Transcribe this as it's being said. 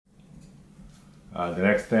The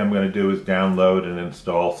next thing I'm going to do is download and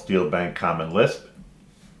install Steelbank Common Lisp.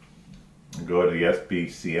 Go to the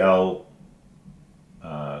sbcl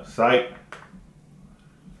site.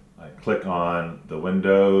 I click on the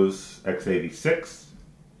Windows x86.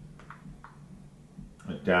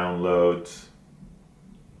 It downloads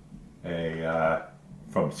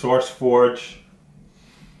from SourceForge.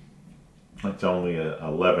 It's only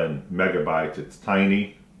 11 megabytes. It's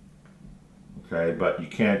tiny. Okay, but you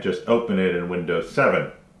can't just open it in Windows 7.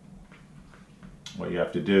 What you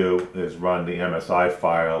have to do is run the MSI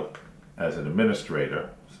file as an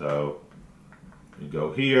administrator. So you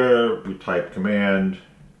go here, you type command,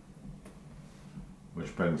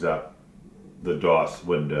 which brings up the DOS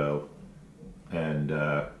window, and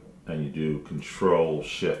you do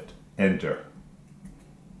Control-Shift-Enter.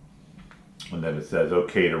 And then it says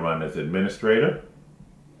OK to run as administrator.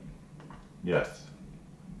 Yes.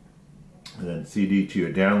 And then CD to your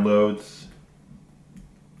downloads.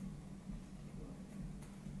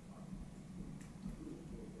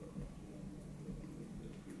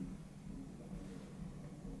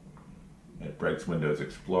 It breaks Windows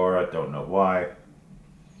Explorer, I don't know why.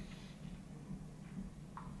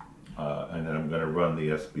 And then I'm going to run the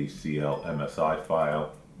sbcl MSI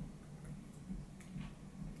file.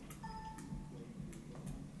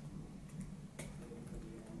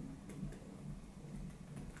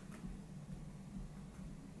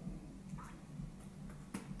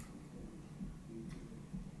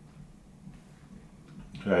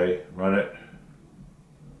 Okay, run it.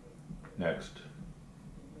 Next.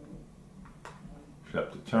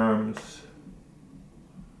 Accept the terms.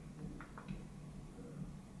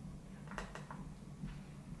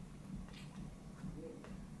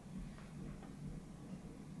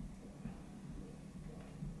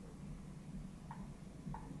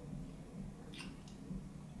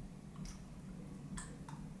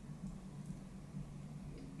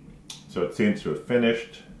 So it seems to have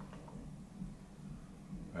finished.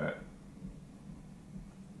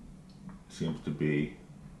 Seems to be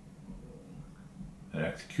an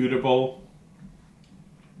executable,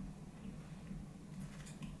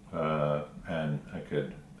 and I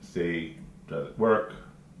could see, does it work?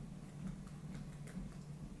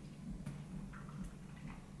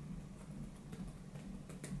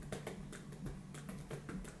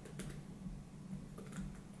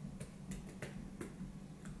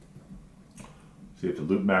 See if the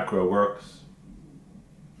loop macro works.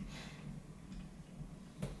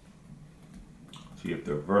 See if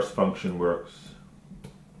the reverse function works.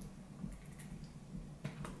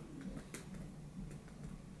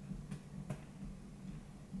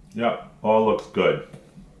 Yep, all looks good.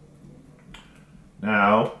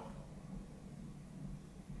 Now,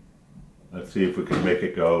 let's see if we can make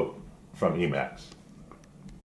it go from Emacs.